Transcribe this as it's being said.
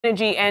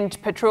Energy and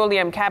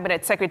Petroleum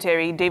Cabinet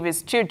Secretary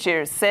Davis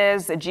Chirchir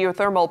says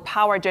geothermal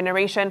power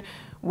generation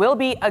will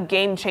be a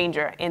game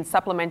changer in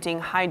supplementing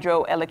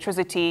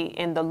hydroelectricity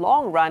in the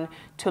long run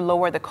to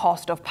lower the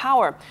cost of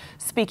power.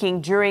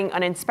 Speaking during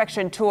an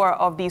inspection tour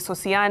of the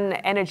Sosian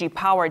Energy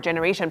Power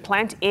Generation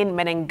Plant in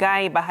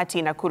Menengai,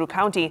 Bahati, Nakuru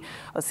County,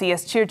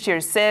 CS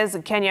Chirchir says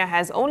Kenya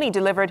has only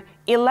delivered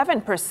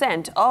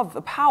 11% of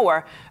the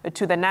power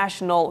to the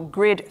national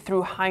grid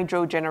through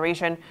hydro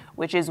generation,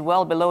 which is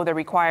well below the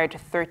required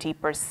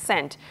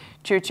 30%.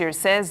 Chirchir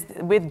says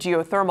with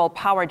geothermal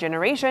power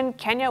generation,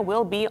 Kenya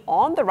will be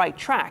on the right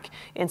track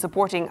in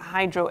supporting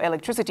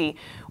hydroelectricity,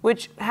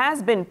 which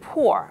has been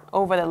poor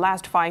over the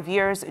last 5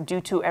 years due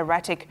to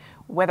erratic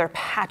weather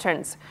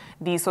patterns.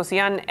 The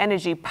Sosian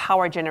Energy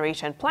Power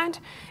Generation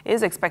Plant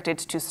is expected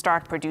to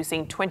start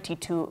producing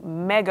 22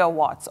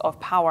 megawatts of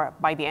power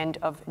by the end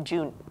of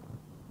June.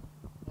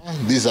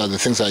 These are the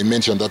things I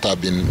mentioned that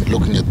I've been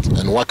looking at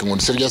and working on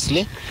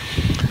seriously.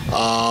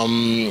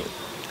 The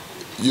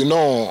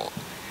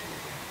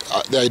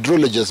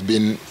hydrology has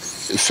been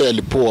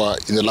fairly poor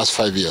in the last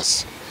 5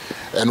 years.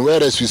 And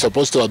whereas we're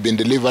supposed to have been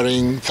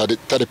delivering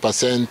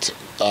 30%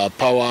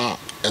 power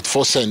at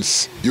 4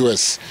 cents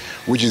US,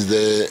 which is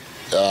the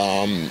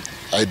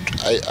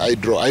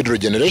hydro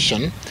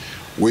generation,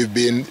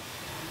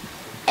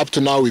 up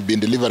to now we've been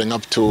delivering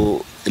up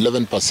to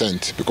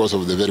 11% because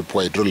of the very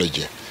poor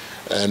hydrology.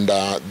 And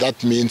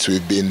that means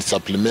we've been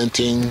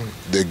supplementing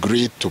the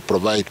grid to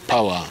provide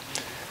power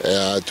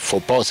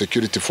for power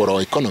security for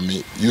our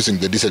economy using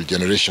the diesel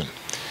generation.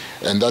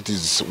 And that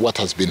is what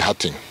has been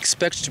hurting.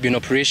 Expect to be in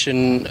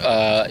operation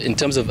in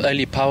terms of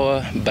early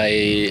power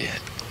by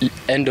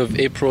end of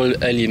April,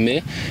 early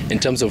May. In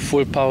terms of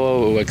full power,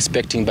 we're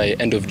expecting by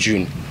end of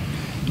June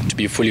to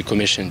be fully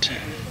commissioned.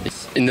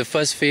 In the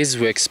first phase,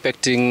 we're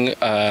expecting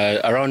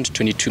around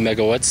 22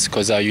 megawatts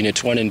because our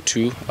unit 1 and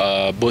 2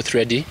 are both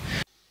ready.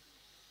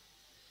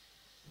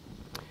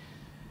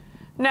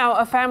 Now,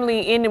 a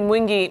family in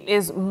Mwingi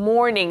is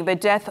mourning the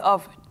death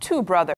of 2 brothers.